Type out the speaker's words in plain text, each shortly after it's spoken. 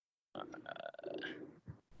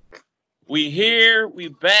We here, we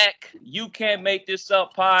back. You Can't Make This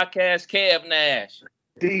Up podcast. Kev Nash.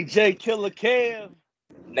 DJ Killer Kev.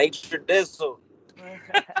 Nature Dizzle.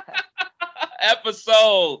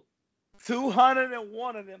 Episode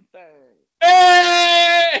 201 of them things.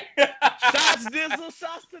 Hey! Shots, Dizzle,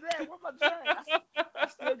 shots to that. Where my drink? I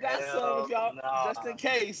still got some, y'all. no. Just in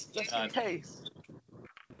case. Just in case.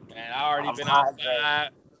 Man, I already I'm been hot, outside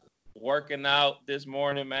working out this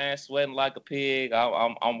morning, man. Sweating like a pig.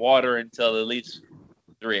 I'm watering until at least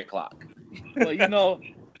 3:00. Well,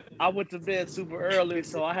 I went to bed super early,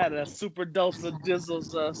 so I had a super dose of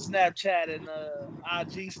Dizzle's Snapchat and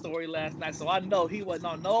IG story last night. So I know he wasn't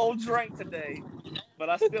on no drink today, but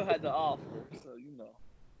I still had to offer. So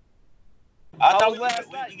I How thought was we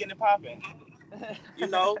last night? getting it popping.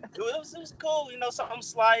 It was cool. Something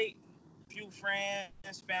slight. Few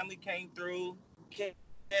friends, family came through. Kev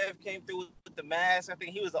came through with the mask. I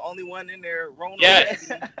think he was the only one in there. Rona. Yes.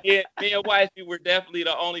 Yeah, me and wifey were definitely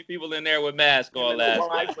the only people in there with masks on last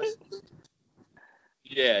night.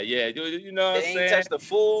 Yeah. You know what I'm They ain't saying? touched the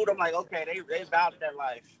food. I'm like, okay, they about their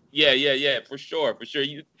life. Yeah, for sure.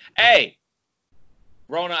 Hey,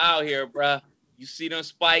 Rona out here, bruh. You see them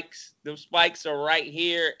spikes? Them spikes are right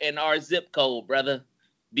here in our zip code, brother.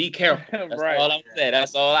 Be careful. That's Right. all I'm saying.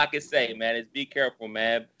 That's all I can say, man. Is be careful,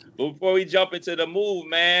 man. But before we jump into the move,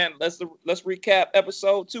 man, let's recap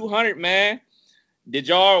episode 200, man. Did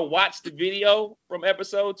y'all watch the video from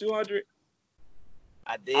episode 200?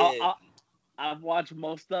 I did. I've watched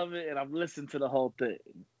most of it and I've listened to the whole thing.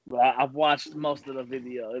 But I've watched most of the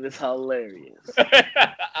video and it's hilarious.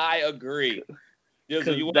 I agree. Dizzle,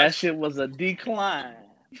 Because you that watched? shit was a decline.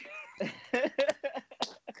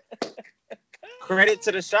 Credit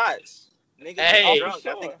to the shots. Niggas Hey. drunk. For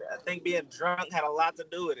sure. I think being drunk had a lot to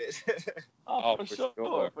do with it. Oh, for for sure,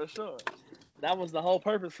 sure. for sure. That was the whole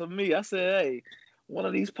purpose for me. I said, hey, one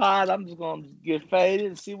of these pods, I'm just gonna get faded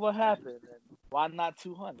and see what happens. And why not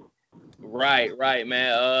 200? Right,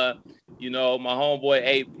 man. My homeboy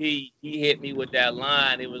AP, he hit me with that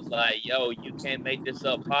line. It was like, yo, You Can't Make This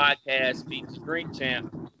Up podcast feats Street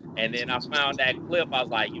Champ. And then I found that clip. I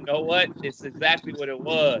was like, you know what? It's exactly what it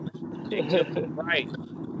was. Big Chip was right.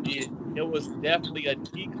 It was definitely a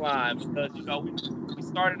decline because, we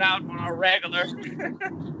started out on our regular.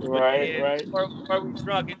 Right. Before we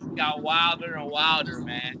drunk, it just got wilder and wilder,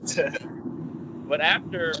 man. But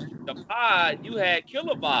after the pod, you had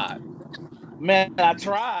Killer Vibe. Man, I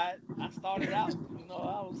tried. I started out,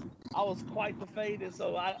 I was quite the faded.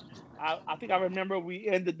 So I think I remember we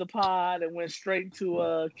ended the pod and went straight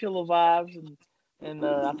to Killer Vibes and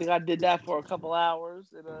I think I did that for a couple hours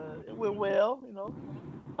and it went well.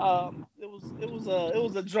 It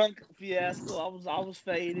was a drunk fiasco. I was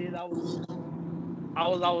faded. I was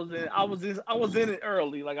in it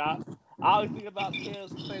early. Like I always think about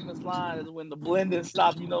Kev's famous line is when the blending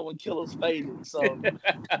stopped. When Killer's faded. So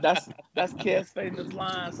that's Kev's famous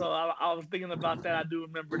line. So I was thinking about that. I do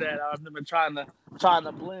remember that. I remember trying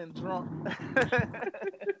to blend drunk.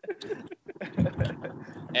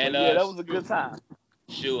 And yeah, that was a good time.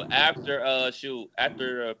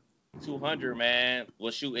 After 200, man,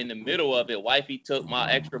 in the middle of it, wifey took my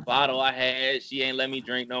extra bottle I had. She ain't let me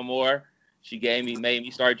drink no more. She made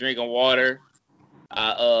me start drinking water.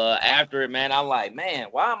 After it, man, I'm like, man,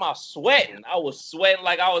 why am I sweating? I was sweating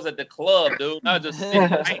like I was at the club, dude. I was just sitting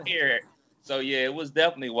right here. So yeah, it was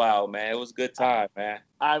definitely wild, man. It was a good time, man.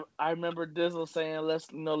 I remember Dizzle saying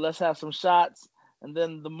let's have some shots. And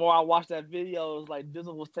then the more I watched that video, it was like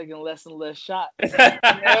Dizzle was taking less and less shots. Hell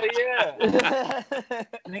yeah.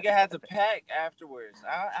 Nigga had to pack afterwards.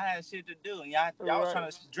 I had shit to do. And y'all was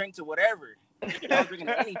trying to drink to whatever. Y'all was drinking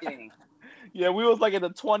anything. Yeah, we was like at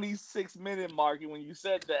the 26-minute mark when you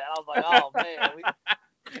said that. I was like, oh, man.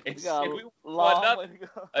 We got a long way to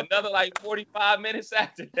go. Another like 45 minutes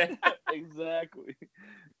after that. Exactly.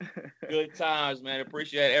 Good times, man.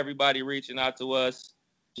 Appreciate everybody reaching out to us.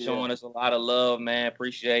 Showing us a lot of love, man.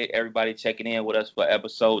 Appreciate everybody checking in with us for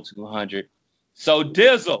episode 200. So,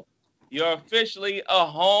 Dizzle, you're officially a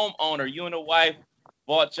homeowner. You and the wife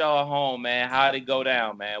bought y'all a home, man. How'd it go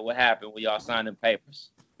down, man? What happened when y'all signed the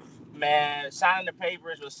papers? Man, signing the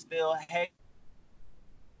papers was still hectic,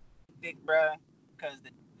 bruh. Because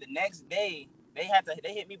the next day, they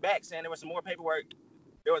hit me back saying there was some more paperwork.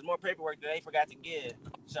 There was more paperwork that they forgot to give.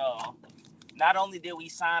 So, not only did we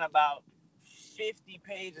sign about 50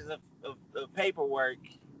 pages of paperwork,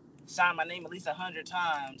 signed my name at least 100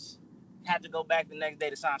 times, had to go back the next day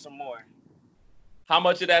to sign some more. How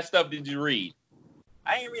much of that stuff did you read?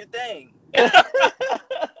 I ain't read a thing.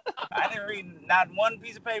 I didn't read not one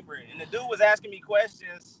piece of paper. And the dude was asking me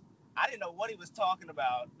questions I didn't know what he was talking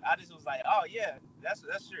about. I just was like, oh yeah, that's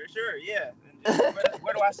sure, yeah. And just,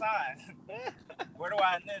 where do I sign? Where do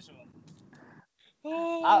I initial?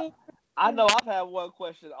 I know I've had one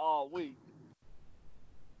question all week.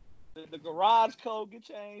 Did the garage code get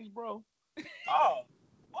changed, bro? Oh,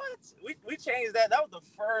 what? We changed that. That was the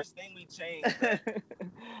first thing we changed. Bro.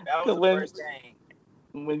 That was the first thing.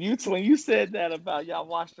 When you said that about y'all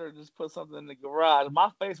watched her just put something in the garage, my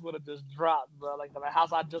face would have just dropped, bro. Like the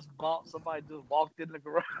house I just bought, somebody just walked in the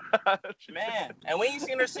garage. Man, and we ain't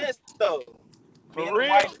seen her since though. For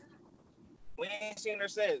real? We ain't seen her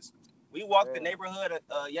since. We walked the neighborhood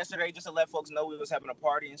yesterday just to let folks know we was having a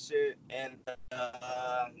party and shit. And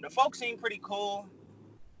the folks seemed pretty cool.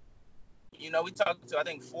 You know, we talked to I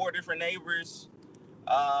think 4 different neighbors.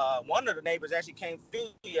 One of the neighbors actually came through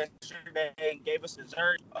yesterday and gave us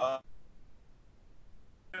dessert.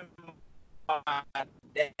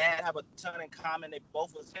 They have a ton in common. They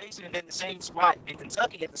both was stationed in the same spot in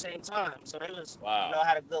Kentucky at the same time. So they was,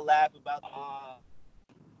 had a good laugh about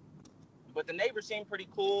but the neighbors seemed pretty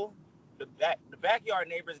cool. The backyard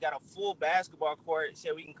neighbors got a full basketball court.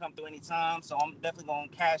 Said we can come through anytime. So I'm definitely going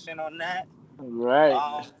to cash in on that.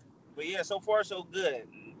 Right. But yeah, so far so good.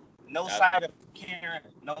 No sight of Karen.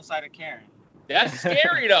 That's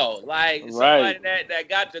scary though. Like somebody that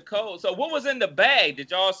got the code. So what was in the bag?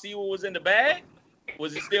 Did y'all see what was in the bag?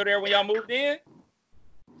 Was it still there when y'all moved in?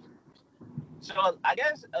 So I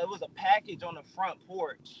guess it was a package on the front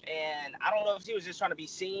porch, and I don't know if she was just trying to be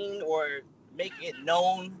seen or make it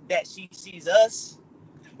known that she sees us,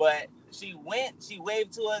 but she waved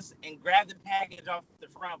to us and grabbed the package off the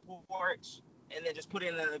front porch and then just put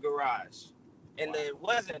it in the garage. And it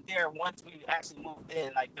wasn't there once we actually moved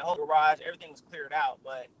in. Like the whole garage, everything was cleared out,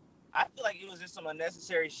 but I feel like it was just some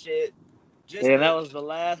unnecessary shit. That was the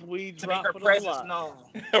last weed to drop make her for the presence block. known.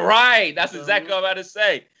 Right, that's exactly what I'm about to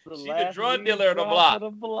say. She the drug dealer of the block.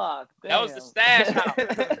 That was the stash house.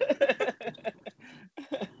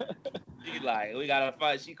 She like, we gotta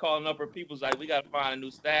find. She calling up her people's like, we gotta find a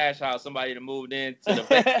new stash house. Somebody to move in to the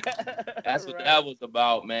back. That's what that was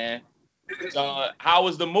about, man. So, how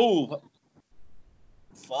was the move?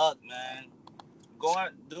 Fuck, man.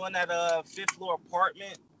 Doing that 5th floor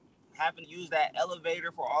apartment, having to use that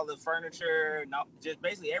elevator for all the furniture, just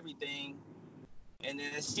basically everything. And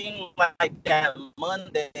then it seemed like that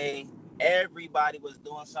Monday, everybody was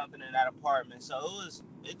doing something in that apartment. So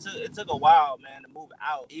it took a while, man, to move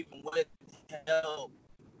out, even with help.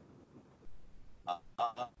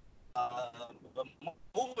 But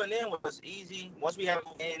moving in was easy. Once we had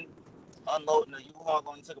moved in, unloading the U-Haul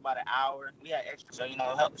only took about an hour. We had extra, so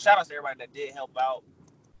shout out to everybody that did help out.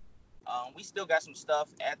 We still got some stuff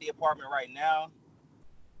at the apartment right now.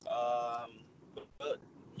 But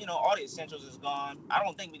all the essentials is gone. I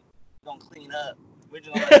don't think we're gonna clean up. We're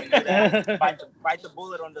just gonna let you do that. bite the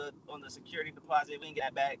bullet on the security deposit. We can get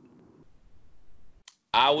that back.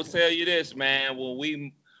 I will tell you this, man. When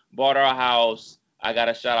we bought our house, I got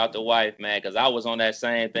to shout out the wife, man, because I was on that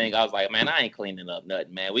same thing. I was like, man, I ain't cleaning up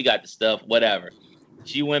nothing, man. We got the stuff, whatever.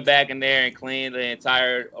 She went back in there and cleaned the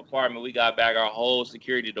entire apartment. We got back our whole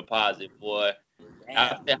security deposit, boy.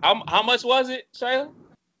 How much was it, Shayla?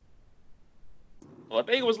 Well, I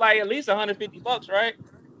think it was like at least $150, right?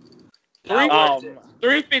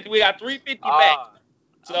 $350. We got $350 back.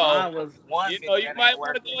 So you might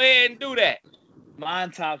want to go ahead and do that.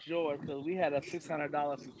 Mine tops yours because we had a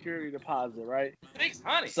 $600 security deposit, right?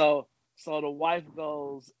 $600. So the wife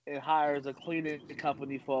goes and hires a cleaning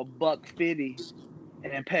company for $150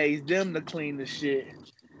 and pays them to clean the shit,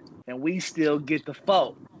 and we still get the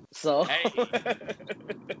 $4. So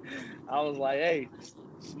I was like, hey,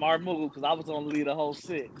 smart move, because I was gonna leave the whole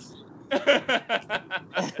 $6.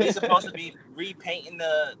 We're supposed to be repainting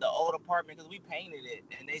the old apartment because we painted it,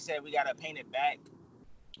 and they said we gotta paint it back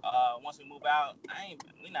once we move out.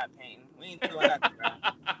 We not painting. We ain't doing nothing,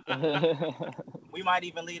 bro. We might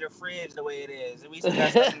even leave the fridge the way it is. We still got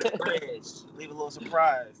stuff in the fridge. Leave a little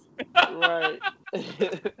surprise. Right.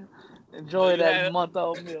 Enjoy that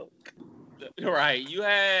month-old milk. Right. You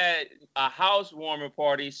had a housewarming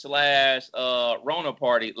party / Rona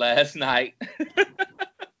party last night.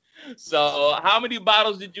 So how many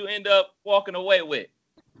bottles did you end up walking away with?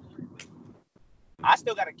 I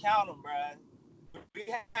still got to count them, bro. We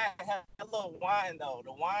had a little wine, though.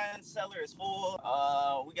 The wine cellar is full.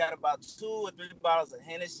 We got about 2 or 3 bottles of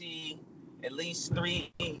Hennessy, at least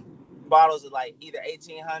 3 bottles of like either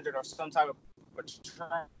 1800 or some type of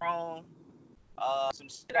Patron. Some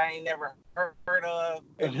shit I ain't never heard of.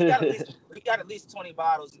 And we got at least 20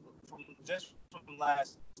 bottles from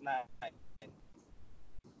last night.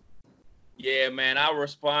 Yeah, man, I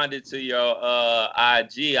responded to your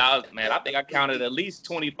IG. I think I counted at least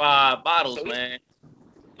 25 bottles, man.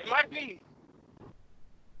 It might be.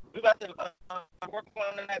 We about to work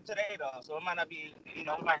on that today, though, so it might not be, we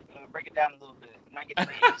might break it down a little bit. It might get to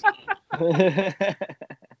the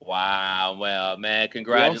Wow, well, man, Yo,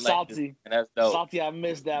 congratulations. Salty. Man, that's dope. Salty, I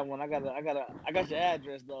missed that one. I got your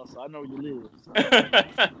address though, so I know where you live. So.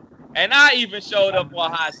 And I even showed up for a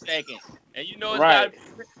hot second. And you know it's Right.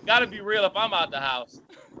 gotta be real if I'm out the house.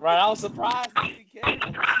 Right, I was surprised to see Kev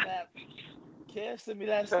on the snap. Kev sent me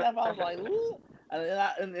that snap. I was like, ooh.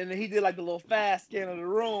 And he did like the little fast scan of the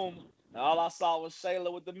room. And all I saw was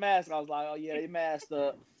Shayla with the mask. I was like, oh yeah, they masked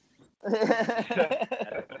up.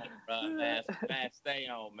 Man, stay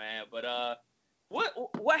on, man. But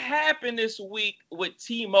what happened this week with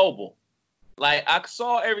T-Mobile? Like I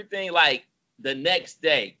saw everything like the next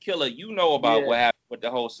day. Killer, you know about what happened with the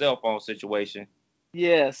whole cell phone situation.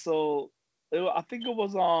 Yeah, so I think it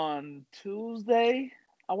was on Tuesday,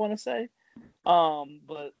 I want to say.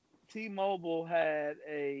 But T-Mobile had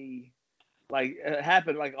it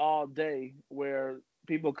happened like all day where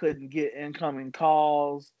people couldn't get incoming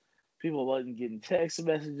calls, people wasn't getting text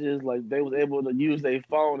messages, like they was able to use their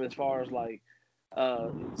phone as far as like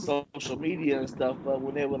social media and stuff, but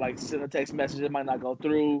when they would like send a text message, it might not go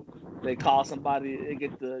through. They call somebody and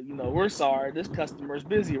get the, we're sorry, this customer's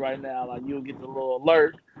busy right now. Like you'll get the little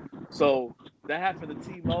alert. So that happened to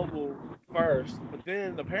T-Mobile first, but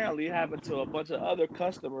then apparently it happened to a bunch of other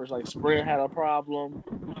customers. Like Sprint had a problem,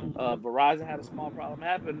 Verizon had a small problem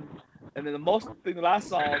happen, and then the most thing that I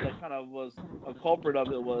saw that kind of was a culprit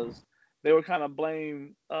of it was they were kind of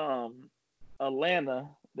blame Atlanta.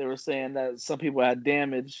 They were saying that some people had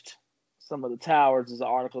damaged some of the towers, is the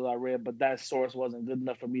articles I read, but that source wasn't good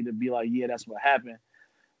enough for me to be like, yeah, that's what happened.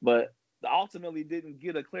 But ultimately didn't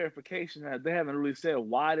get a clarification. They haven't really said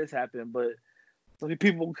why this happened, but so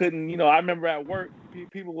people couldn't, I remember at work,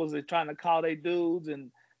 people was trying to call their dudes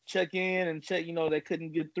and check in and check, they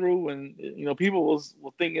couldn't get through. And, people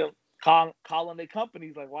were thinking, calling their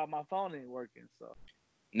companies like, why my phone ain't working? So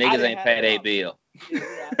niggas ain't pay their bill.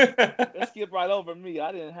 Yeah, let's skip right over me.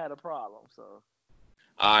 I didn't have a problem. So.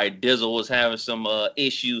 All right, Dizzle was having some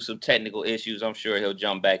issues, some technical issues. I'm sure he'll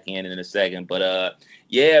jump back in a second. But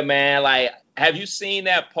yeah, man, like, have you seen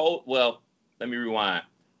that post? Well, let me rewind.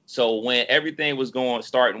 So when everything was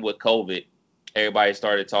starting with COVID, everybody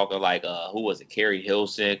started talking like, who was it? Carrie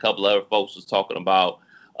Hilson, a couple other folks was talking about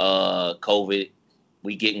COVID.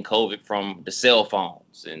 We getting COVID from the cell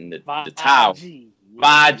phones and the tower,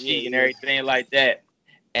 5G and everything like that.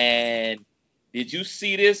 And did you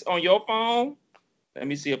see this on your phone? Let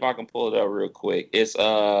me see if I can pull it up real quick. It's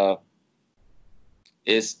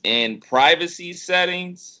in privacy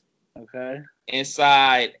settings. Okay.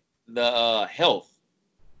 Inside the health.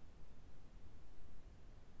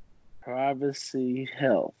 Privacy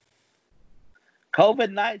health.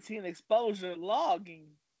 COVID-19 exposure logging.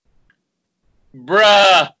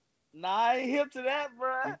 Bruh. Nah, I ain't hip to that,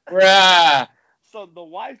 bruh. Bruh. So the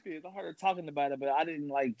wife is, I heard her talking about it, but I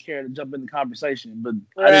didn't care to jump in the conversation. But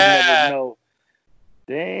I didn't know.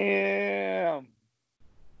 Damn.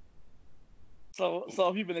 So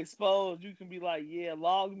if you've been exposed, you can be like, yeah,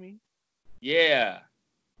 log me. Yeah.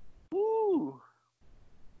 Woo.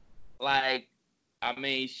 Like, I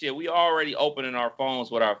mean, shit, we already opening our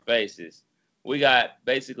phones with our faces. We got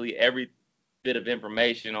basically every bit of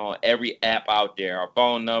information on every app out there. Our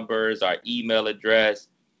phone numbers, our email address.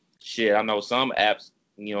 Shit, I know some apps,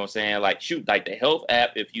 you know what I'm saying? Like, shoot, like the health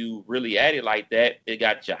app, if you really add it like that, it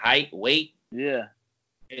got your height, weight. Yeah.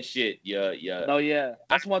 And shit, yeah. No, yeah.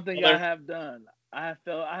 That's one thing I have done. I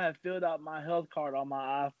have filled out my health card on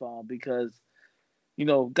my iPhone because,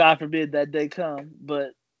 God forbid that day come,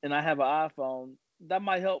 and I have an iPhone, that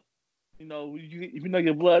might help. If you know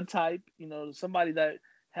your blood type, somebody that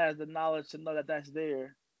has the knowledge to know that that's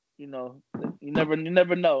there. You never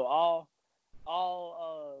know.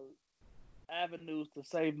 All avenues to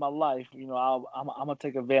save my life. I'm gonna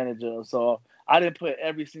take advantage of. So I didn't put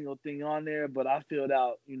every single thing on there, but I filled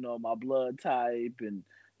out, my blood type and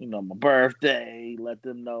my birthday. Let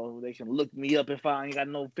them know they can look me up if I ain't got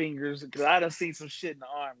no fingers, because I done seen some shit in the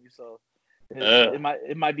army. So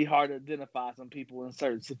it might be hard to identify some people in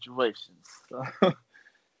certain situations. So.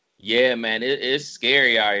 Yeah, man, it's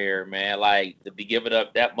scary out here, man. Like to be giving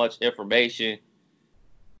up that much information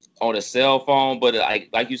on a cell phone, but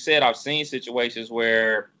like you said, I've seen situations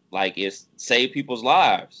where like it's saved people's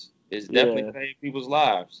lives. It's definitely saved people's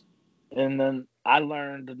lives. And then I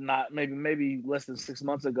learned not maybe less than 6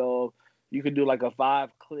 months ago, you could do like a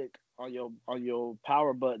 5-click on your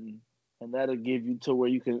power button and that'll give you to where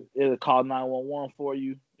it'll call 911 for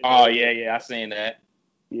you. Oh yeah, I seen that.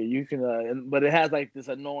 Yeah, you can. But it has like this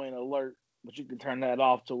annoying alert, but you can turn that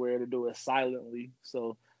off to where to do it silently.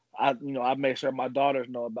 So I make sure my daughters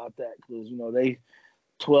know about that because they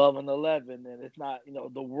 12 and 11, and it's not,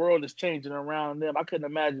 the world is changing around them. I couldn't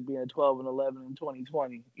imagine being 12 and 11 in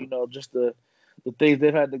 2020. Just the things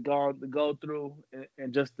they've had to go through,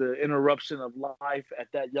 and just the interruption of life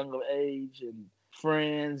at that young of age, and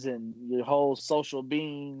friends, and your whole social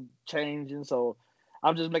being changing. So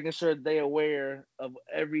I'm just making sure they're aware of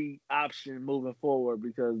every option moving forward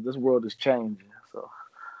because this world is changing. So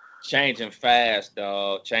changing fast,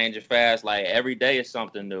 dog. Changing fast. Like every day is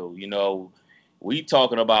something new. We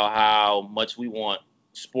talking about how much we want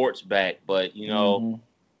sports back, but I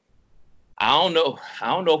don't know. I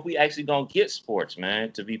don't know if we actually gonna get sports,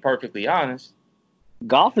 man. To be perfectly honest,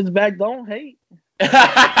 golf is back. Don't hate.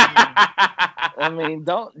 I mean,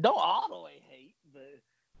 don't all the way hate, but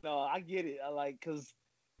no, I get it. Because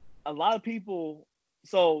a lot of people.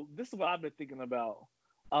 So this is what I've been thinking about.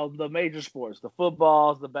 Of the major sports, the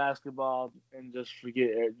footballs, the basketballs, and just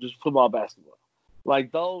football, basketball.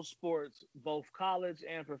 Like those sports, both college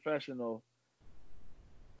and professional,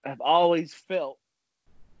 have always felt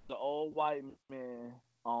the old white man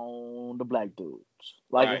on the black dudes.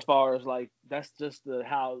 Like right. As far as like that's just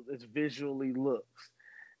how it visually looks.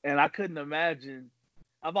 And I couldn't imagine.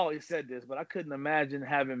 I've always said this, but I couldn't imagine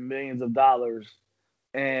having millions of dollars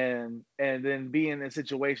and then being in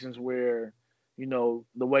situations where the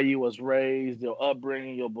way you was raised, your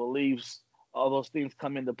upbringing, your beliefs, all those things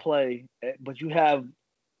come into play, but you have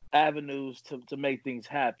avenues to make things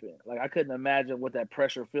happen. Like I couldn't imagine what that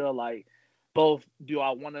pressure feel like. Both, do I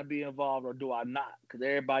want to be involved or do I not? Because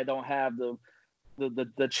everybody don't have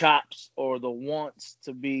the chops or the wants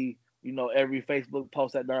to be, every Facebook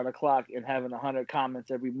post at 9 o'clock and having 100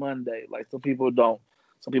 comments every Monday. Like some people don't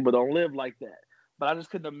live like that. But I just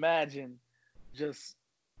couldn't imagine just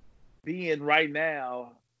being right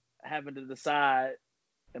now having to decide,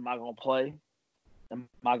 am I gonna play? Am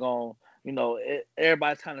I gonna,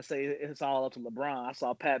 everybody's kind of saying it's all up to LeBron. I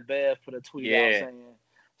saw Pat Bev put a tweet out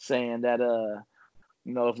saying that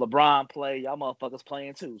if LeBron play, y'all motherfuckers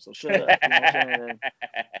playing too. So shut up.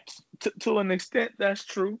 To an extent, that's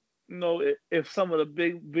true. If some of the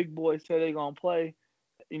big boys say they're gonna play,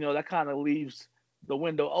 that kind of leaves the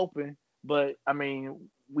window open. But I mean,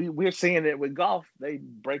 we're seeing it with golf. They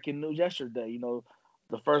breaking news yesterday.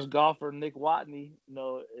 The first golfer, Nick Watney,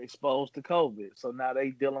 exposed to COVID. So now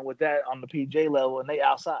they dealing with that on the PJ level, and they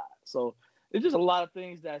outside. So it's just a lot of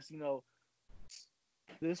things that's,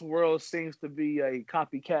 this world seems to be a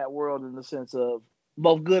copycat world in the sense of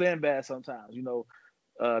both good and bad sometimes.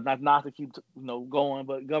 Not to keep going,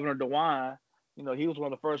 but Governor DeWine, he was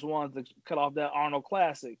one of the first ones to cut off that Arnold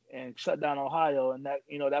Classic and shut down Ohio, and that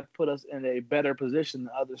that put us in a better position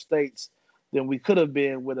than other states than we could have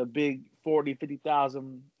been with a big 40,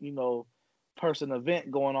 50,000 person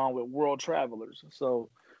event going on with world travelers. So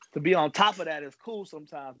to be on top of that is cool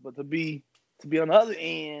sometimes, but to be on the other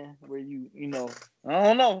end where I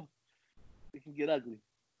don't know, it can get ugly.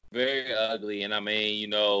 Very ugly, and I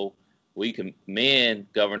mean we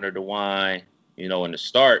commend Governor DeWine in the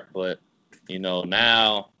start, but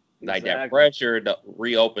now like that pressure to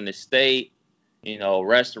reopen the state,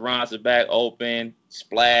 restaurants are back open,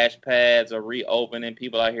 splash pads are reopening,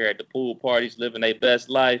 people out here at the pool parties living their best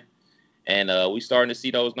life, and we starting to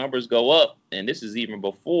see those numbers go up, and this is even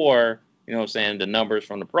before the numbers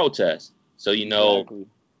from the protests. So exactly.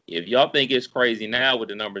 If y'all think it's crazy now with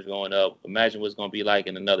the numbers going up, imagine what's going to be like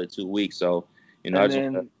in another 2 weeks. So I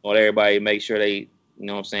just want everybody to make sure they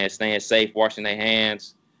staying safe, washing their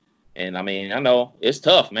hands. And I mean, I know it's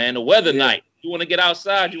tough, man. The weather night. You want to get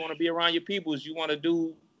outside. You want to be around your peoples. You want to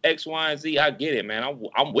do X, Y, and Z. I get it, man.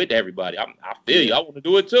 I'm with everybody. I feel you. I want to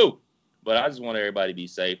do it too. But I just want everybody to be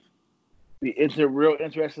safe. It's real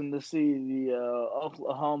interesting to see the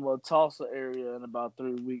Oklahoma Tulsa area in about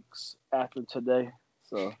 3 weeks after today.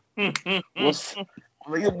 So we're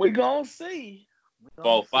going to see.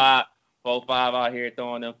 4-5 out here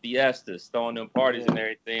throwing them fiestas, throwing them parties and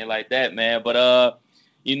everything like that, man. But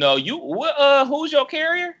who's your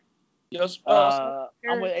carrier?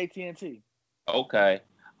 I'm with AT&T. Okay,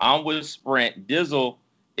 I'm with Sprint. Dizzle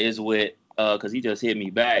is with because he just hit me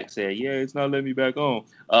back, said it's not letting me back on.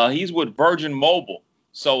 He's with Virgin Mobile.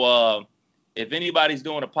 So if anybody's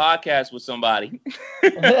doing a podcast with somebody,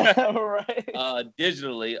 right,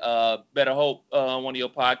 digitally, better hope one of your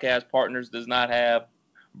podcast partners does not have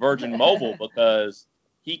Virgin Mobile because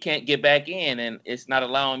he can't get back in, and it's not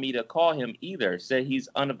allowing me to call him either. Said he's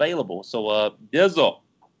unavailable. So Dizzle,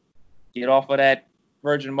 get off of that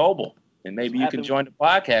Virgin Mobile. And maybe you can join the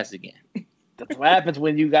podcast again. That's what happens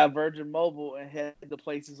when you got Virgin Mobile and head to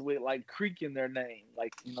places with like Creek in their name.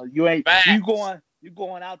 Like, you going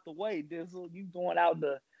out the way, Dizzle. You going out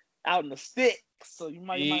in the sticks. So you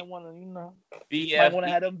might want to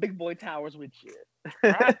have them big boy towers with you.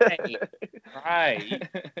 Right.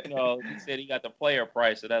 He said he got the player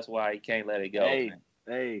price, so that's why he can't let it go.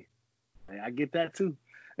 Hey, I get that too.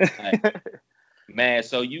 Man,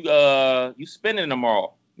 so you spending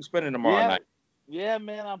tomorrow? You spending tomorrow night? Yeah,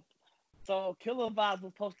 man. So Killer Vibes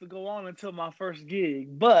was supposed to go on until my first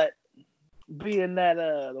gig, but being that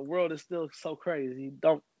the world is still so crazy,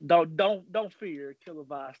 don't fear. Killer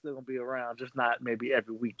Vibes still gonna be around, just not maybe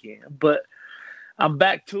every weekend. But I'm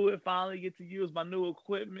back to it. Finally get to use my new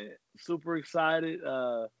equipment. Super excited.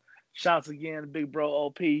 Shouts again to Big Bro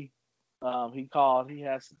OP. He called. He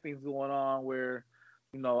has some things going on where,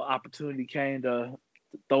 opportunity came to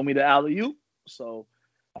throw me the alley-oop. So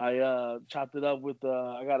I chopped it up with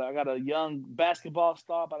I got a young basketball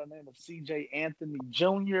star by the name of CJ Anthony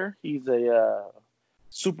Jr. He's a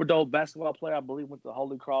super dope basketball player. I believe went to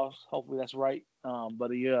Holy Cross. Hopefully that's right.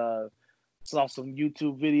 But he saw some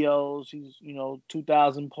YouTube videos. He's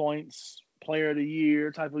 2,000 points, player of the year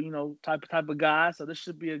type of guy. So this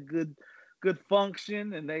should be a good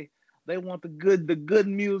function. And they want the good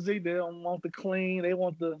music. They don't want the clean. They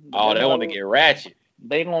want they want to get ratchet.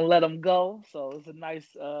 They gonna let them go. So it's a nice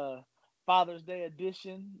Father's Day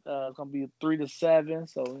edition. It's gonna be 3 to 7.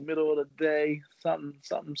 So in the middle of the day, something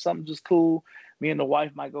just cool. Me and the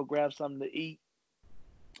wife might go grab something to eat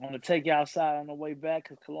on the takeout side on the way back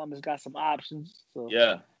because Columbus got some options. So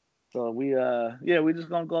yeah. So we just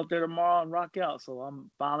gonna go up there tomorrow and rock out. So I'm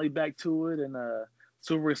finally back to it and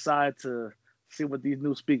super excited to see what these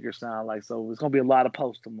new speakers sound like. So it's gonna be a lot of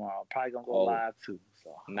posts tomorrow. Probably gonna go live too.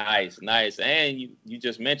 So nice. And you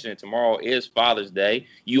just mentioned tomorrow is Father's Day.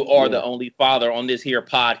 You are the only father on this here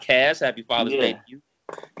podcast. Happy Father's Day to you,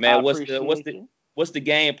 man. What's the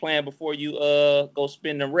game plan before you go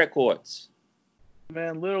spin them records?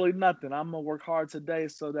 Man, literally nothing. I'm gonna work hard today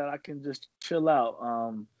so that I can just chill out.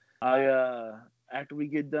 After we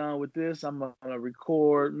get done with this, I'm gonna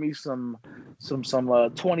record me some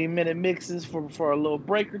 20-minute mixes for a little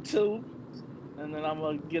break or two, and then I'm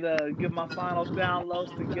gonna get my final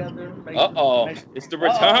downloads together. It's the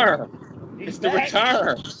return. It's the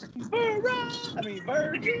return.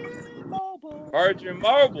 Virgin Mobile. Virgin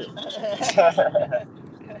Mobile.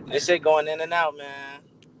 This shit going in and out, man.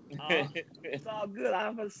 It's all good.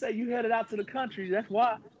 I'm gonna say you headed out to the country. That's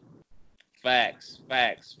why. Facts.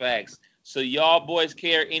 So y'all boys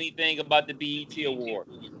care anything about the BET Award?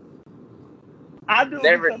 I do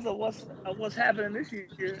because of what's happening this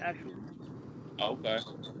year, actually. Okay.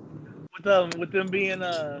 With them being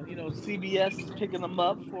CBS picking them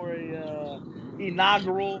up for a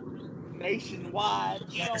inaugural nationwide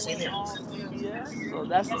showing on CBS. So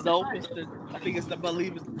that's dope. I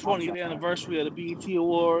believe it's the 20th anniversary of the BET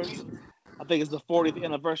Awards. I think it's the 40th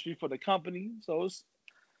anniversary for the company. So it's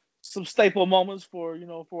some staple moments for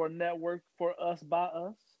a network, for us, by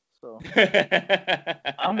us. So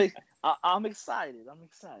I'm excited.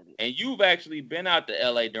 And you've actually been out to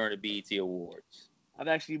LA during the BET Awards. I've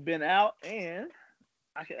actually been out, and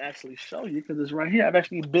I can actually show you because it's right here. I've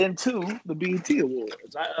actually been to the BET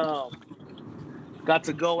Awards. I got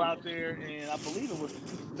to go out there, and I believe it was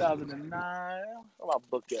 2009. Oh, my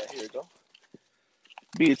book at here you go.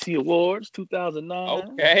 BET Awards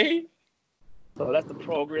 2009. Okay. So that's the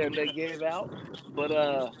program they gave out. But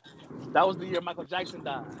that was the year Michael Jackson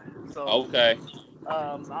died. So okay.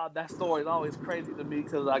 That story is always crazy to me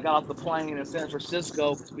because I got off the plane in San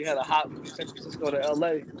Francisco. We had a hop from San Francisco to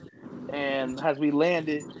LA. And as we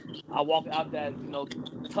landed, I walked out that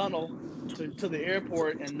tunnel to the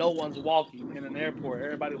airport, and no one's walking in an airport.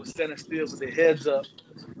 Everybody was standing still with their heads up.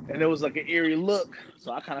 And it was like an eerie look.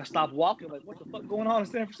 So I kind of stopped walking, like, what the fuck going on in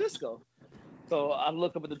San Francisco? So I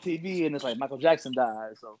look up at the TV, and it's like Michael Jackson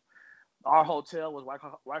died. So our hotel was right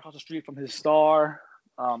across the street from his star.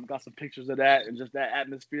 Got some pictures of that, and just that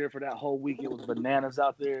atmosphere for that whole week. It was bananas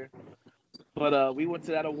out there. But we went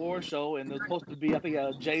to that award show, and it was supposed to be, I think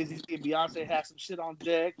Jay-Z and Beyonce had some shit on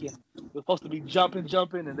deck, and it was supposed to be jumping,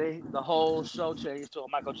 and the whole show changed to a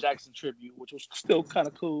Michael Jackson tribute, which was still kind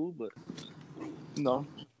of cool, but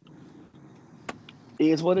it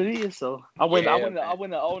is what it is. So I went to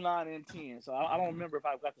 09 and 10. So I don't remember if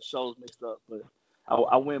I got the shows mixed up, but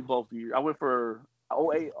I went both years. I went for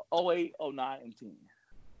 08, 09, and 10.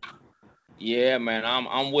 Yeah, man,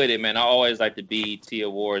 I'm with it, man. I always like the BET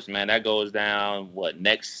Awards, man. That goes down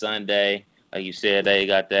next Sunday. Like you said, they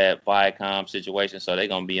got that Viacom situation, so they're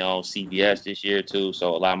gonna be on CBS this year too.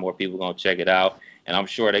 So a lot more people gonna check it out. and I'm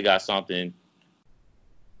sure they got something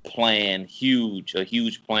planned, a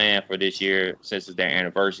huge plan for this year since it's their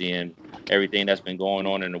anniversary and everything that's been going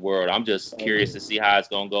on in the world. I'm just curious to see how it's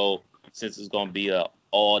gonna go since it's gonna be a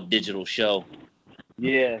all digital show.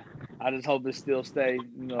 Yeah, I just hope it still stay.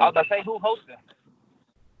 I was about to say, who hosting?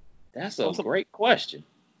 That's a great question.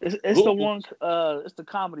 It's the one. It's the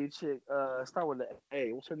comedy chick. Start with the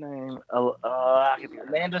A. What's her name?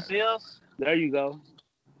 Amanda Seals. There you go.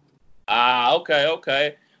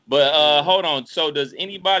 Okay. But hold on. So does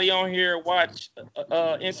anybody on here watch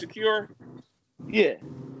Insecure? Yeah.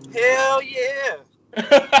 Hell yeah.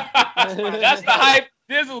 That's the hype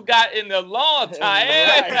Dizzle got in a long time.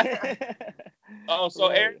 Right. Oh, so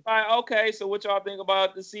everybody, okay. So what y'all think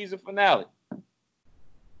about the season finale?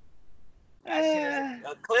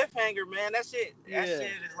 A cliffhanger, man. That shit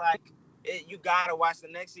is like, you gotta watch the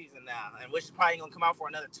next season now, and which is probably gonna come out for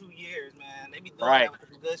another 2 years, man. They be doing that with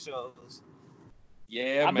the good shows.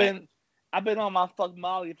 Yeah, I've been on my fuck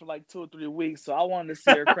Molly for like 2 or 3 weeks, so I wanted to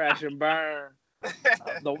see her crash and burn.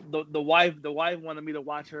 The wife wanted me to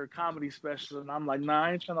watch her comedy special, and I'm like, nah,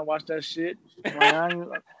 I ain't trying to watch that shit. Like,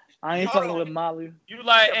 I ain't fucking with Molly. You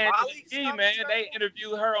like Angela Yee, man? They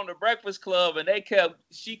interviewed her on the Breakfast Club, and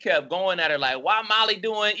she kept going at her like, why Molly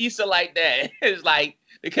doing Issa like that? It's like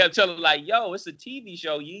they kept telling her like, yo, it's a TV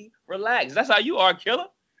show, Yee, relax. That's how you are, killer.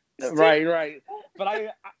 Right. But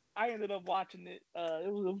I ended up watching it.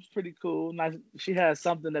 It was pretty cool. Nice. She had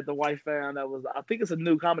something that the wife found that was, I think it's a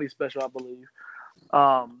new comedy special, I believe.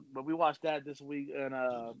 But we watched that this week, and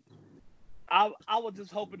I was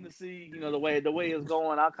just hoping to see, the way it's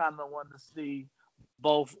going. I kind of wanted to see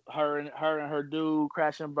both her and her dude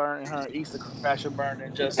crash and burn, and her and Issa crash and burn,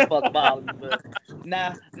 and just fuck Molly. But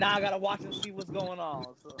now I gotta watch and see what's going on.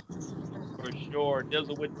 So. For sure,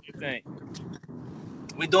 Dizzle, what do you think?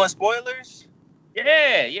 We doing spoilers?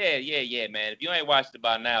 Yeah, man. If you ain't watched it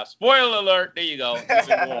by now, spoiler alert. There you go.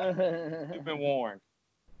 You've been warned.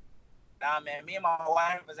 Nah, man. Me and my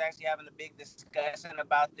wife was actually having a big discussion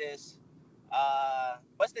about this.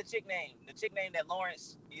 What's the chick name? The chick name that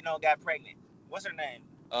Lawrence, got pregnant. What's her name?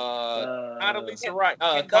 Condoleezza Rice.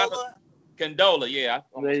 Condola, yeah.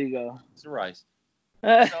 There you go. It's Rice.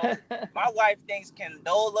 So my wife thinks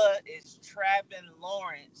Condola is trapping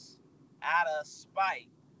Lawrence out of spite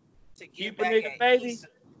to get back nigga, at baby. Issa.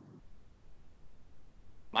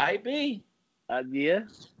 Might be. Yeah.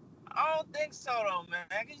 I don't think so though, man.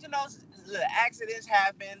 Cause the accidents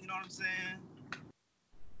happen. You know what I'm saying?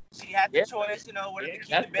 She had the choice, whether to keep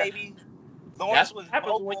the baby. Lawrence was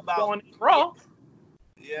vocal about wrong.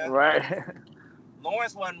 Yeah. Right.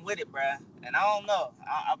 Lawrence wasn't with it, bruh. And I don't know.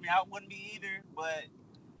 I mean, I wouldn't be either, but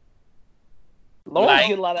Lawrence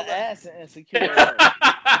get a lot of ass in Insecure.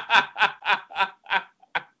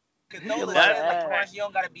 Condola said, Lawrence, you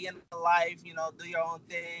don't gotta be in the life, do your own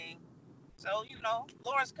thing. So,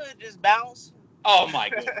 Lawrence could just bounce. Oh my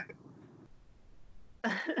God.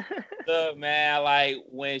 Look, man, like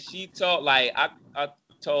when she told, like I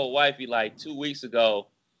told wifey like 2 weeks ago,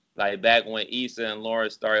 like back when Issa and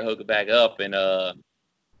Lawrence started hooking back up, and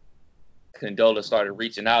Condola started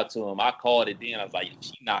reaching out to him. I called it then. I was like,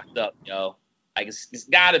 she knocked up, yo. Like it's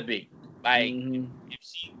gotta be. Like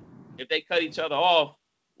if they cut each other off,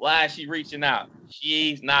 why is she reaching out?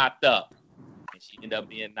 She's knocked up, and she ended up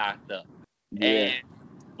being knocked up. Yeah.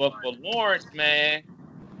 But for Lawrence, man,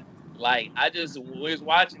 like I just was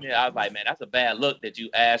watching it. I was like, man, that's a bad look that you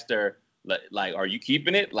asked her. Like, are you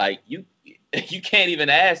keeping it? Like you can't even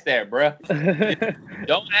ask that, bro.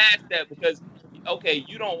 Don't ask that because, okay,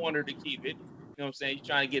 you don't want her to keep it. You know what I'm saying? You're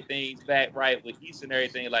trying to get things back right with Issa and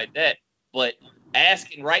everything like that. But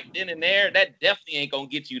asking right then and there, that definitely ain't gonna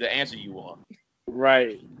get you the answer you want.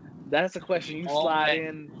 Right. That's a question you slide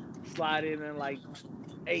in like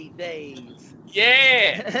 8 days.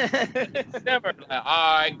 Yeah. Never. Like,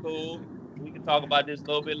 all right, cool. We can talk about this a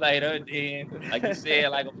little bit later. And then, like you said,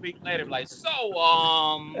 like a week later, like, so,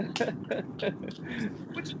 what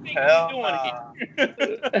you think you're doing here?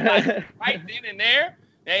 Like, right then and there,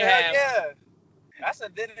 they have. Yeah.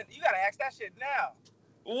 You gotta ask that shit now.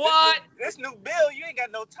 What? This new bill, you ain't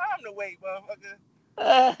got no time to wait, motherfucker.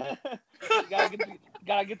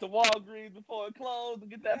 gotta get to Walgreens before it closed and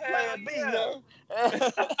get that Plan B, yo.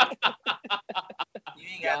 You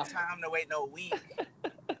ain't got time to wait no week.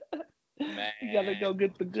 Man. You gotta go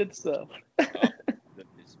get the good stuff. Oh,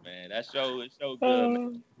 goodness, man. That show is so good,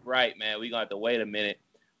 man. Right, man. We're gonna have to wait a minute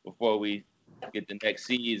before we get the next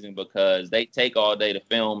season because they take all day to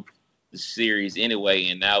film the series anyway,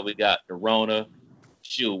 and now we got the Rona.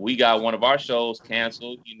 Shoot, we got one of our shows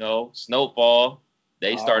canceled, Snowfall.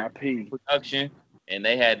 They started production and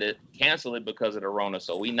they had to cancel it because of the Rona.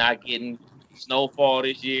 So we not getting snowfall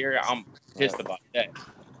this year. I'm pissed about that.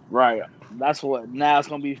 Right. That's what. Now it's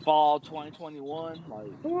gonna be fall 2021.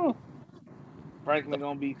 Like Franklin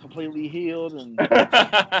gonna be completely healed and back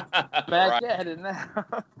Right. at it now.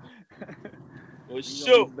 Well, He gonna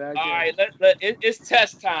shoot. be back All at right, it. it's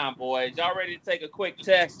test time, boys. Y'all ready to take a quick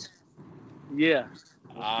test? Yeah.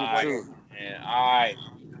 All Let's get right, to it. man. All right.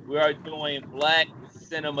 We are doing Black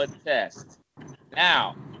Cinema Test.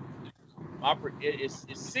 Now, it's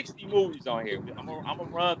 60 movies on here. I'm gonna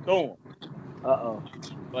run through them. Uh-oh.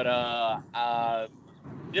 But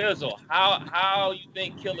Dizzle, how you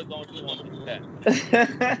think Killer gonna do on this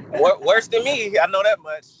test? Worse than me. I know that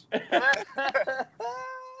much.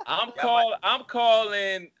 I'm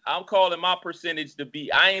calling my percentage to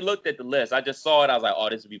be. I ain't looked at the list. I just saw it. I was like, oh,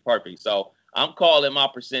 this would be perfect. So I'm calling my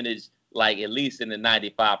percentage like at least in the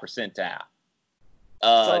 95 percentile.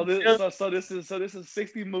 So this is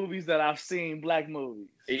 60 movies that I've seen, black movies.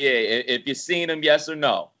 Yeah, if you've seen them, yes or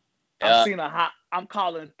no. I'm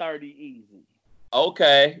calling 30 easy.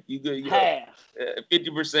 Okay, you good? Half.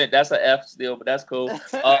 50%. That's an F still, but that's cool.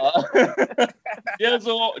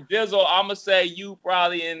 Dizzle, I'm gonna say you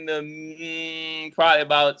probably in the probably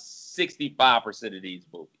about 65% of these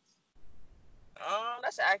movies.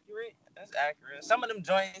 That's accurate. Some of them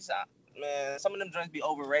joints, man, be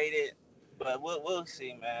overrated, but we'll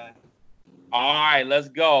see, man. All right, let's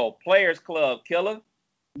go. Players Club, Killer.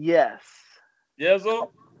 Yes.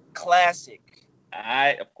 Dizzle. Classic.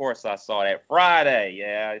 Of course I saw that. Friday.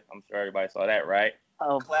 Yeah, I'm sure everybody saw that, right?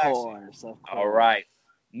 Of course. All right.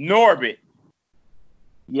 Norbit.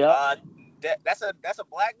 Yep. That's a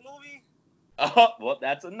black movie? Well,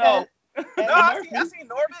 that's a no. No, I seen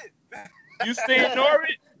Norbit. You seen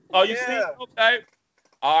Norbit? Oh, you seen it? Okay.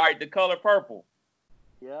 All right, The Color Purple.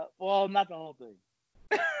 Yeah. Well, not the whole thing.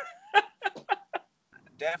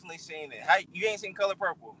 Definitely seen it. You ain't seen Color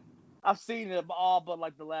Purple? I've seen it all but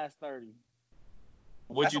like the last 30.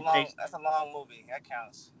 What you think? That's a long movie. That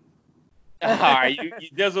counts. All right, you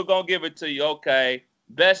Dizzle gonna give it to you. Okay.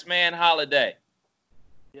 Best Man Holiday.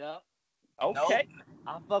 Yep. Okay. Nope.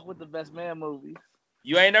 I fuck with the Best Man movies.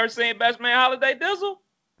 You ain't never seen Best Man Holiday, Dizzle?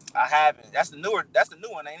 I haven't. That's the new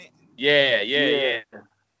one, ain't it? Yeah.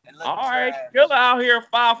 All right, trash. Killer out here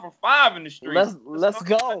 5 for 5 in the streets. Let's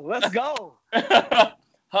go. Let's go.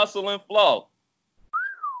 Hustle and Flow.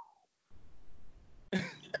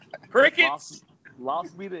 Crickets.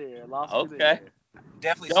 Lost me there. Okay.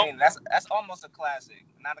 Definitely seen it. That's almost a classic.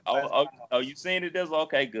 Not a classic. Oh, you seen it, Dizzle?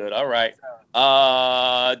 Okay, good. All right.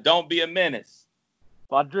 Don't Be a Menace.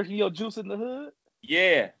 By drinking your juice in the hood?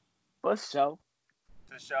 Yeah. For sure.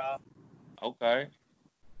 Okay.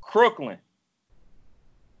 Crooklyn.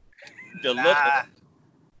 Nah, I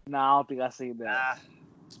don't think I seen that. Nah.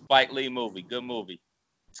 Spike Lee movie. Good movie.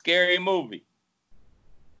 Scary Movie.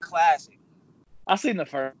 Classic. I seen the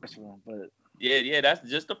first one, but Yeah, that's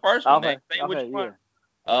just the first one. Okay, Say which one.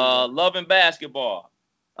 Yeah. Love and Basketball.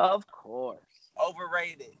 Of course.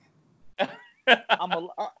 Overrated. I'm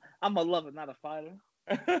a lover, not a fighter.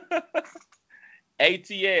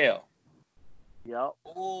 ATL. Yep.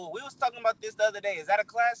 Ooh, we was talking about this the other day. Is that a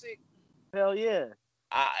classic? Hell yeah.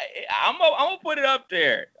 I'm gonna put it up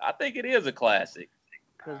there. I think it is a classic.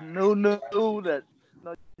 Cause knew that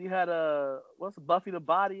you had what's Buffy the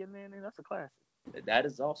Body in there? That's a classic. That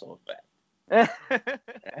is also a fact.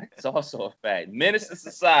 That's also a fact. Menace to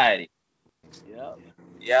Society. Yep.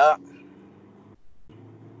 Yeah.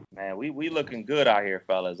 Man, we looking good out here,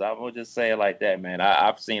 fellas. I will just say it like that, man.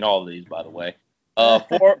 I've seen all of these, by the way.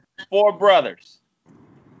 Four Brothers.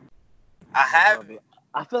 I haven't.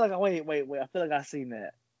 I feel like wait. I feel like I seen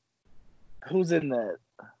that. Who's in that?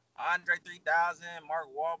 Andre 3000, Mark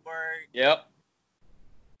Wahlberg. Yep.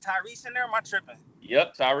 Tyrese in there? Am I tripping?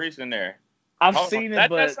 Yep, Tyrese in there. I've seen it,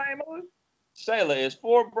 but that same movie? Shayla, is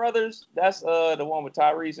Four Brothers? That's the one with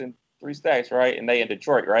Tyrese and 3 Stacks, right? And they in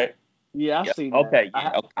Detroit, right? Yeah, I've seen that. Okay,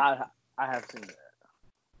 yeah, okay. I have seen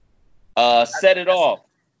that. Set It Off.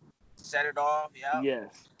 Set It Off, yeah.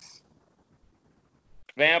 Yes.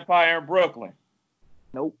 Vampire in Brooklyn.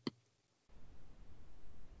 Nope.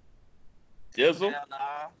 Dizzle. Hell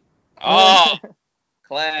nah. Oh,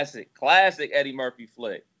 classic Eddie Murphy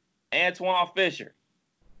flick. Antoine Fisher.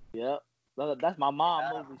 Yep. That's my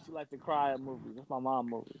mom movie. She likes to cry at movies. That's my mom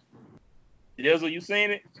movie. Dizzle, you seen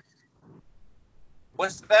it?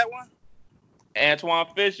 What's that one? Antoine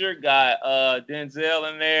Fisher got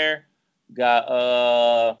Denzel in there.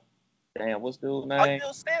 Got damn, what's the dude's name? I'm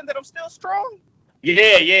still standing. I'm still strong.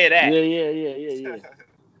 Yeah, that. Yeah.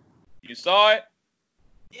 You saw it?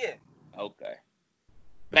 Yeah. Okay.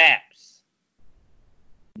 Baps.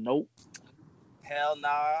 Nope. Hell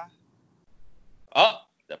nah. Oh,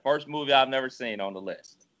 The first movie I've never seen on the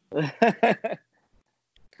list.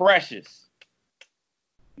 Precious.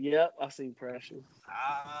 Yep, I've seen Precious.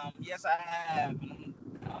 Yes, I have.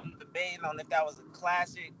 I'm debating on if that was a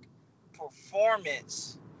classic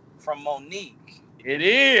performance from Monique. It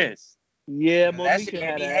is. Yeah, That Monique shit can made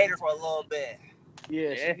have me that. hate her for a little bit.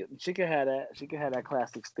 Yeah, she can have that. She can have that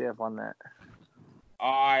classic step on that.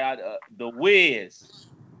 All right, The Wiz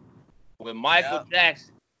with Michael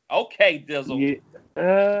Jackson. Okay, Dizzle.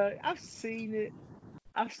 Yeah, I've seen it.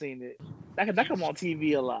 That come on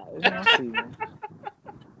TV a lot. I've seen it.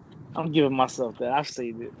 I'm giving myself that. I've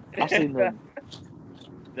seen it. I've seen the.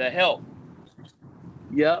 The Help.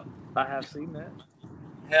 Yep, I have seen that.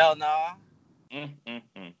 Hell no.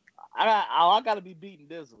 I gotta be beating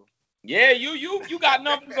Dizzle. Yeah, you got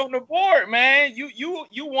numbers on the board, man. You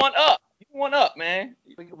want up. You want up, man.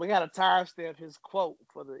 We gotta timestamp his quote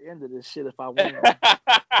for the end of this shit if I win.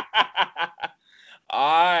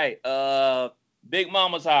 All right. Big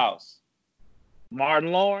Mama's House.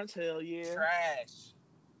 Martin Lawrence, hell yeah. Trash.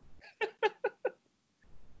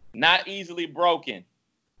 Not Easily Broken.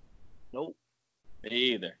 Nope. Me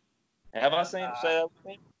either. Have I seen it?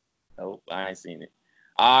 Nope, I ain't seen it.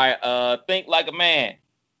 All right. Think Like a Man.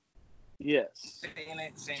 Yes. Seen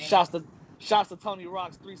it. Shouts to Tony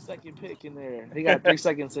Rock's 3-second pick in there. He got 3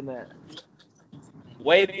 seconds in that.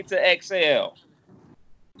 Waiting to Exhale.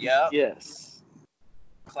 Yep. Yes.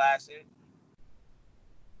 Classic.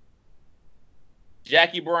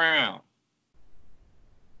 Jackie Brown.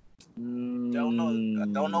 Don't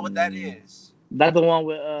know what that is. That's the one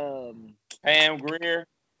with Pam Grier.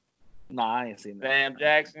 Nah, I ain't seen that. Sam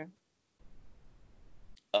Jackson.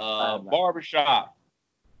 Barbershop.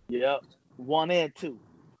 Yep. 1 and 2.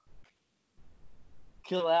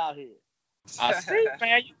 Killer Out Here. I see,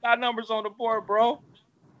 man. You got numbers on the board, bro.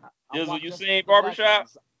 Dizzle, you seen Black Barbershop?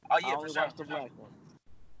 ones. Oh I yeah, only for sure. watched the black ones.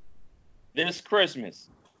 This Christmas.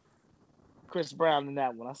 Chris Brown in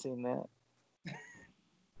that one. I seen that.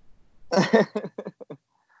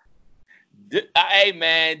 Hey,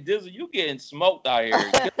 man, Dizzle, you getting smoked out here.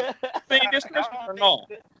 Seen This Christmas or no?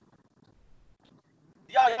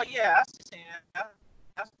 Yeah, I seen it.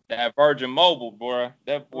 That Virgin Mobile, boy.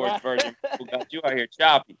 That boy's Virgin Mobile got you out here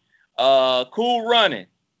choppy. Cool Running.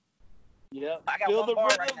 Yep. I got Feel one the bar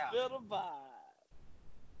rhythm, right now. feel the vibe.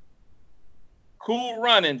 Cool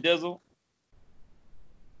Running, Dizzle.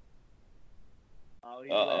 Oh,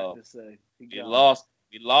 he left to say. We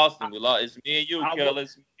lost him. It's me and you, Killer.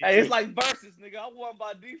 It's like versus, nigga. I won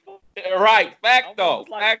by default. Right, facto.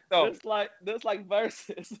 This like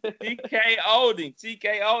versus. TK Olding.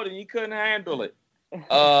 He couldn't handle it.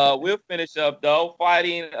 We'll finish up though.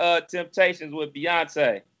 Fighting Temptations with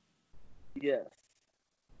Beyonce. Yes.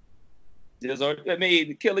 I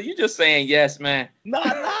mean, Killer, you just saying yes, man. No,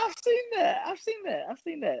 I've seen that. I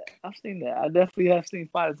definitely have seen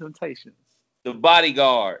Fighting Temptations. The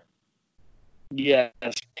Bodyguard. Yes,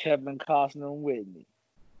 Kevin Costner and Whitney.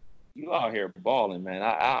 You out here balling, man.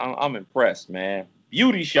 I'm impressed, man.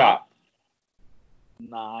 Beauty Shop.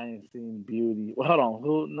 Nah, I ain't seen Beauty. Well, hold on.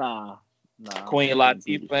 Who? Nah. Queen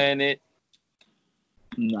Latifah playing it.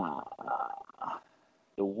 Nah.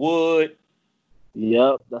 The Wood.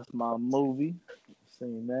 Yep, that's my movie.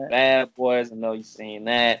 Seen that. Bad Boys. I know you seen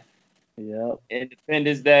that. Yep.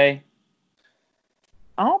 Independence Day.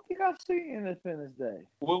 I don't think I've seen Independence Day.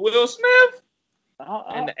 With Will Smith.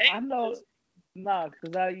 I know. Nah,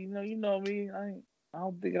 cause you know me. I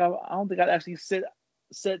don't think I'd actually sit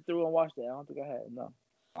through and watch that. I don't think I had. No.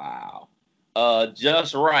 Wow.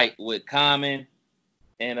 Just Right with Common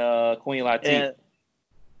and Queen Latifah.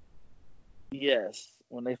 Yes,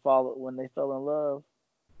 when they fell in love.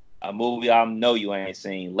 A movie I know you ain't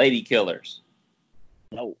seen. Lady Killers.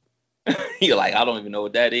 No. You're like, I don't even know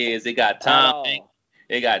what that is. It got Tom Hanks.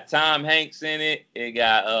 It got Tom Hanks in it. It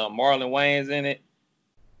got Marlon Wayans in it.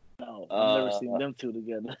 No, I've never seen them two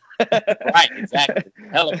together. Right, exactly.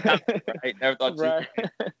 Helicopter, right? Never thought right.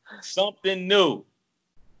 Something New.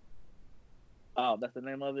 Oh, that's the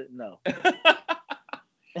name of it? No. He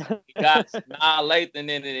got Sanaa Lathan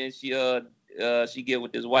in it, and she get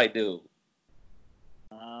with this white dude.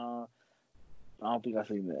 I don't think I've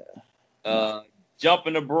seen that. Jump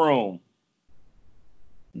in the Broom.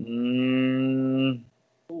 Who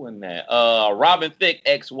in that? Robin Thicke,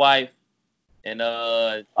 ex-wife, and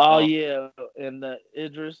yeah, and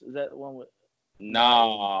Idris, is that the one with?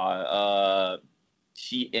 Nah,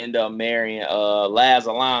 she ended up marrying Laz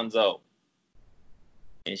Alonso,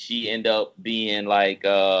 and she ended up being like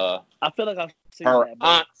I feel like I've seen her that.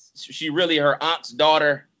 aunt. She really her aunt's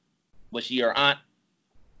daughter, but she her aunt.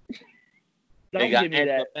 Don't give me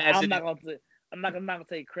that. I'm not gonna say. I'm not gonna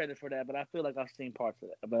take credit for that, but I feel like I've seen parts of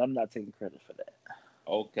that. But I'm not taking credit for that.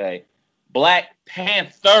 Okay. Black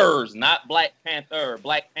Panthers, not Black Panther.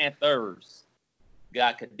 Black Panthers.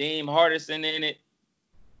 Got Kadeem Hardison in it.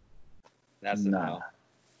 That's enough.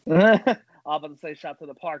 I was about to say shout to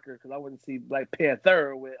the Parker because I wouldn't see Black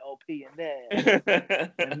Panther with OP and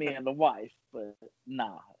Dad and me and the wife, but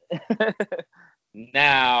nah.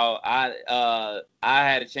 Now, I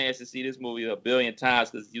had a chance to see this movie a billion times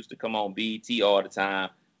because it used to come on BET all the time.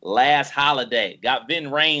 Last Holiday. Got Vin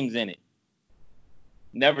Rames in it.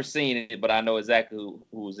 Never seen it, but I know exactly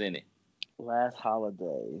who's in it. Last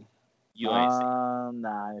Holiday. You ain't seen it.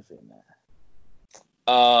 Nah, I ain't seen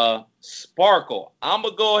that. Sparkle. I'm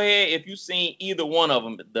going to go ahead if you've seen either one of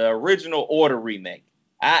them, the original or the remake.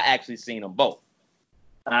 I actually seen them both.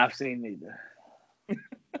 I've seen neither.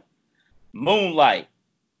 Moonlight.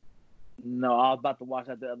 No, I was about to watch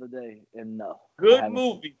that the other day, and no. Good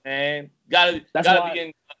movie, man. Gotta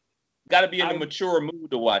be in a mature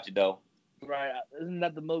mood to watch it though. Right? Isn't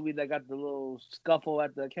that the movie that got the little scuffle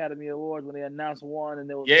at the Academy Awards when they announced one and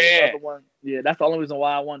there was the other one? Yeah, that's the only reason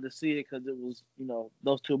why I wanted to see it because it was,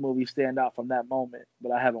 those two movies stand out from that moment.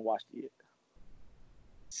 But I haven't watched it yet.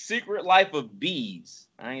 Secret Life of Bees.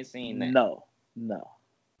 I ain't seen that. No.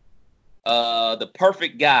 The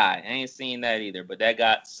Perfect Guy. I ain't seen that either, but that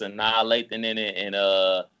got Sanaa Lathan in it and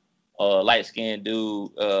light skinned dude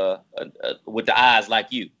with the eyes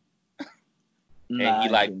like you. And he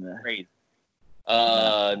like crazy.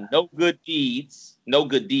 No Good Deeds. No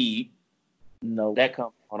Good Deed. No. That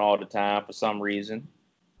comes on all the time for some reason.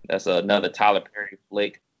 That's another Tyler Perry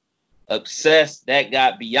flick. Obsessed. That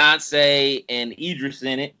got Beyonce and Idris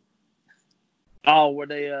in it. Oh, where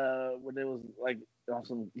they was like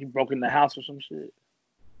he broke in the house or some shit.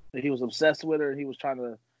 He was obsessed with her and he was trying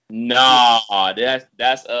to. No,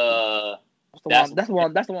 that's the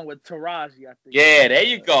one with Taraji, I think. Yeah, there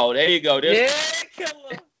you go. Yeah,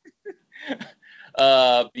 killer.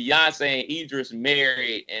 Beyonce and Idris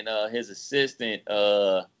married, and his assistant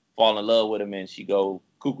fall in love with him, and she go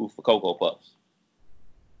cuckoo for Cocoa Puffs.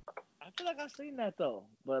 I feel like I've seen that though,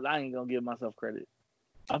 but I ain't gonna give myself credit.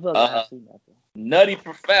 I feel like I've seen that though. Nutty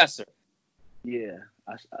Professor. Yeah,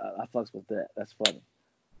 I fucks with that. That's funny.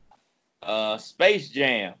 Space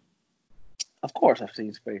Jam. Of course, I've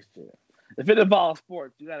seen Space Jam. If it involves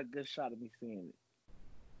sports, you got a good shot at me seeing it.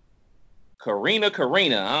 Karina.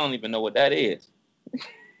 I don't even know what that is.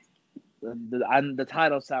 The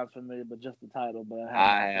title sounds familiar, but just the title. But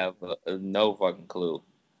I have no fucking clue.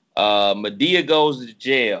 Madea Goes to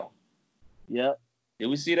Jail. Yep. Did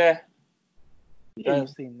we see that? Yeah, I've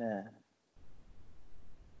seen that.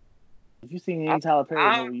 If you've seen any Tyler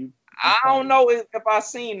Perry movie, I don't know if I've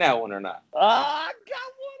seen that one or not. I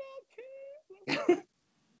got one, okay.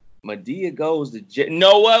 Madea Goes to Jail.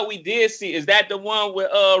 Know what we did see? Is that the one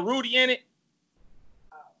with Rudy in it?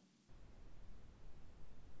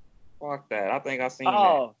 Fuck that. I think I seen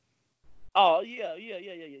that. Oh, yeah.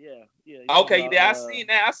 Okay, I seen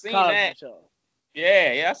that. Show.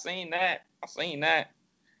 Yeah, I seen that.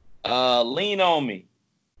 Lean on Me.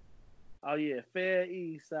 Oh, yeah. Fair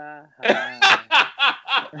East Side. Side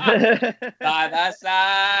by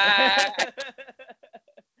side.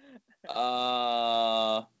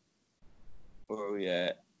 Where we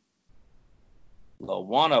at?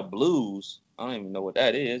 Lawana Blues. I don't even know what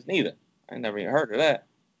that is, neither. I never even heard of that.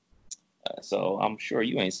 So I'm sure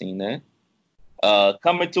you ain't seen that.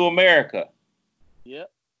 Coming to America.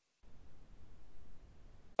 Yep.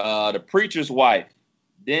 The Preacher's Wife.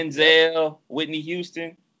 Denzel, Whitney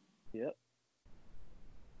Houston. Yep.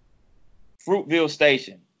 Fruitville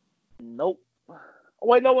Station. Nope.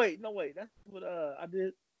 No, wait. That's what I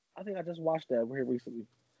did. I think I just watched that here recently.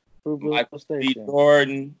 Michael B.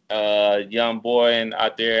 Jordan, young boy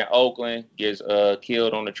out there in Oakland, gets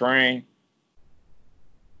killed on the train.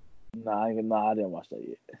 Nah, I didn't watch that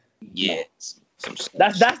yet. Yeah. No.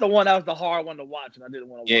 That's the one that was the hard one to watch, and I didn't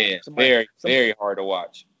want to watch. Yeah, very hard to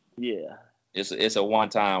watch. Yeah. It's a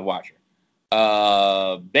one-time watcher.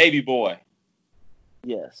 Baby Boy.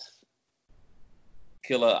 Yes.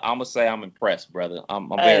 Killer, I'm gonna say I'm impressed, brother. I'm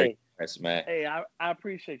very impressed, man. Hey, I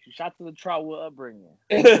appreciate you. Shout to the Trotwood upbringing.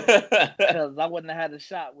 Because I wouldn't have had a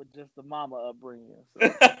shot with just the mama upbringing. So.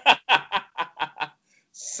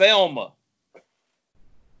 Selma.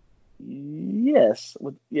 Yes.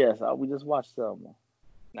 We just watched Selma.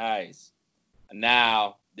 Nice.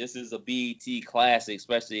 Now, this is a BET classic,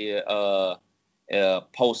 especially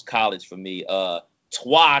post-college for me.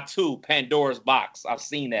 Twa 2, Pandora's Box. I've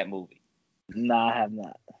seen that movie. No, I have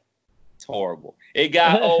not. It's horrible. It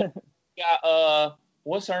got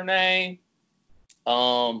what's her name?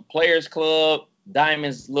 Players Club,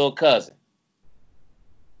 Diamond's little cousin.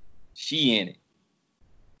 She in it.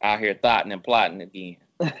 Out here thotting and plotting again.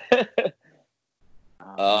 Do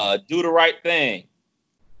the Right Thing.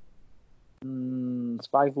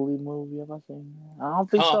 Spike Lee movie, have I seen that? I don't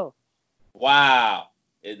think so. Wow.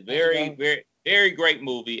 It's very, very, very great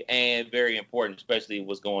movie and very important, especially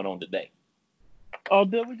what's going on today. Oh,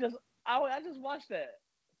 did we just? I just watched that.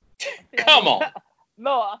 Come on.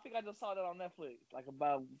 No, I think I just saw that on Netflix like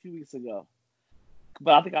about a few weeks ago.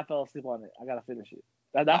 But I think I fell asleep on it. I gotta finish it.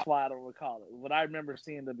 That's why I don't recall it. But I remember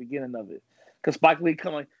seeing the beginning of it. Cause Spike Lee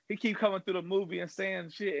he keep coming through the movie and saying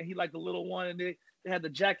shit, and he like the little one, and they had the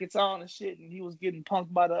jackets on and shit, and he was getting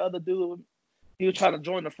punked by the other dude. He was trying to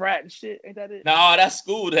join the frat and shit. Ain't that it? No, that's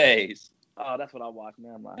School Days. Oh, that's what I watched.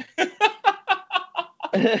 Never mind.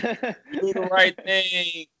 Do the Right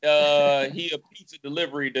Thing. He a pizza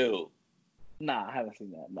delivery dude. Nah, I haven't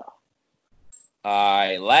seen that. No. All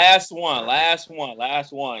right, last one.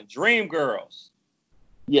 Dreamgirls.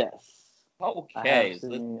 Yes. Okay. I have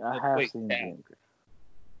seen Dreamgirls.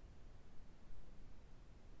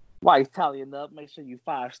 While he's tallying up, make sure you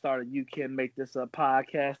 5-star You Can Make This Up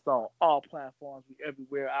podcast on all platforms. We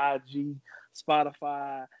everywhere, IG,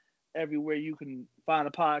 Spotify, everywhere you can find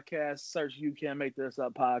a podcast. Search You Can Make This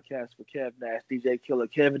Up podcast for Kev Nash, DJ Killer,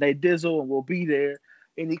 Kevin A. Dizzle, and we'll be there.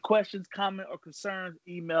 Any questions, comment, or concerns,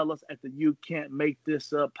 email us at the You Can't Make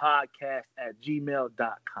This Up podcast at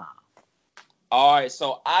gmail.com. All right,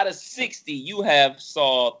 so out of 60, you have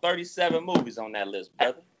saw 37 movies on that list,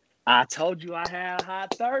 brother. I told you I had high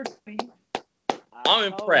 30.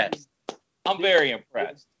 I'm impressed. I'm very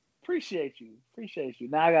impressed. Appreciate you.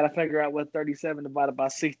 Now I got to figure out what 37 divided by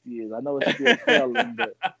 60 is. I know it's still failing,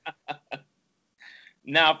 but...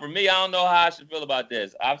 Now, for me, I don't know how I should feel about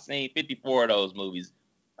this. I've seen 54 of those movies.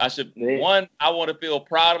 I want to feel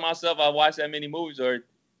proud of myself. I watched that many movies, or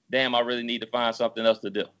damn, I really need to find something else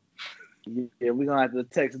to do. Yeah, we're going to have to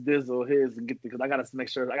text Dizzle his and get because I got to make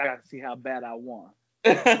sure, I got to see how bad I won.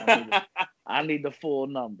 I need the full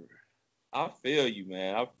number. I feel you,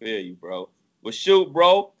 man. I feel you, bro. Well, shoot,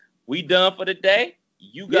 bro. We done for the day.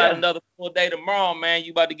 You got another full day tomorrow, man.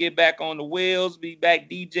 You about to get back on the wheels, be back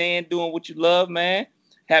DJing, doing what you love, man.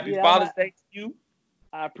 Happy Father's Day to you.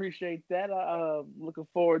 I appreciate that. Looking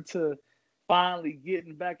forward to finally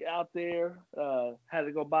getting back out there. Had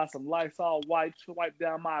to go buy some Lysol wipes to wipe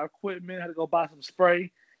down my equipment. Had to go buy some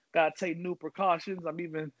spray. Got to take new precautions. I'm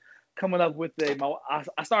even coming up with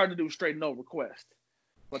I started to do straight no request.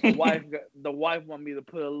 But the wife wanted me to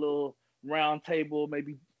put a little round table,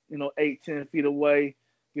 maybe 8-10 feet away,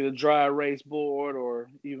 get a dry erase board or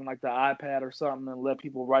even like the iPad or something, and let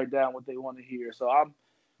people write down what they want to hear. So I'm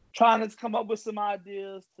trying to come up with some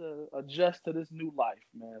ideas to adjust to this new life,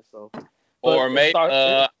 man. So, or maybe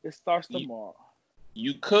it starts tomorrow.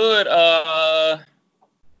 You could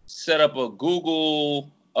set up a Google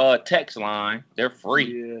text line. They're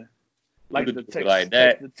free. Yeah. Like the text, like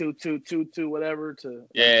that. Text the 2222 whatever to.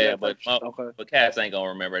 Yeah, but cats ain't gonna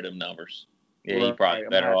remember them numbers. Yeah, you probably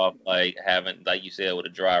better off having, like you said, with a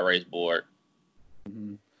dry erase board.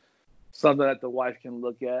 Mm-hmm. Something that the wife can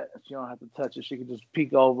look at. She don't have to touch it. She can just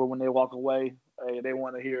peek over when they walk away. Hey, they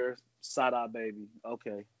want to hear side-eye baby.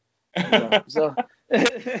 Okay. So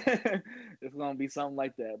it's gonna be something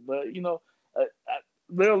like that. But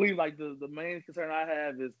literally, like the main concern I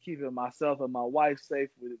have is keeping myself and my wife safe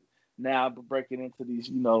with now breaking into these,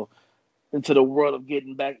 into the world of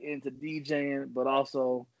getting back into DJing, but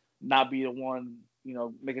also not be the one,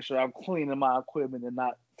 making sure I'm cleaning my equipment and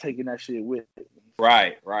not taking that shit with me.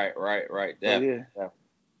 Right. Yeah.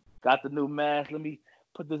 Got the new mask. Let me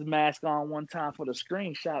put this mask on one time for the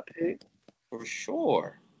screenshot pic. For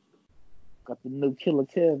sure. Got the new Killer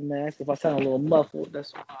Kev mask. If I sound a little muffled,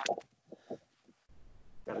 that's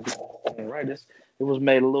right. It was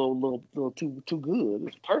made a little too good.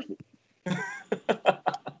 It's perfect.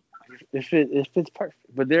 It fits perfect.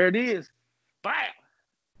 But there it is. Bam!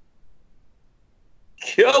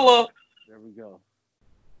 Killer. There we go.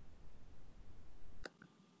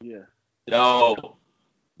 Yeah. No.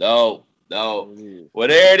 Well,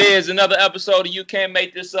 there it is. Another episode of You Can't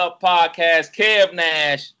Make This Up podcast. Kev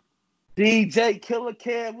Nash. DJ Killer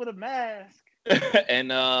Kev with a mask. And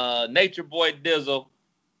Nature Boy Dizzle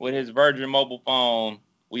with his Virgin mobile phone.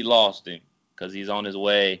 We lost him because he's on his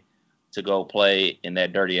way to go play in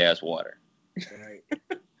that dirty ass water. Right.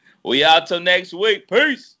 We out till next week.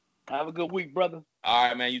 Peace. Have a good week, brother. All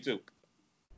right, man. You too.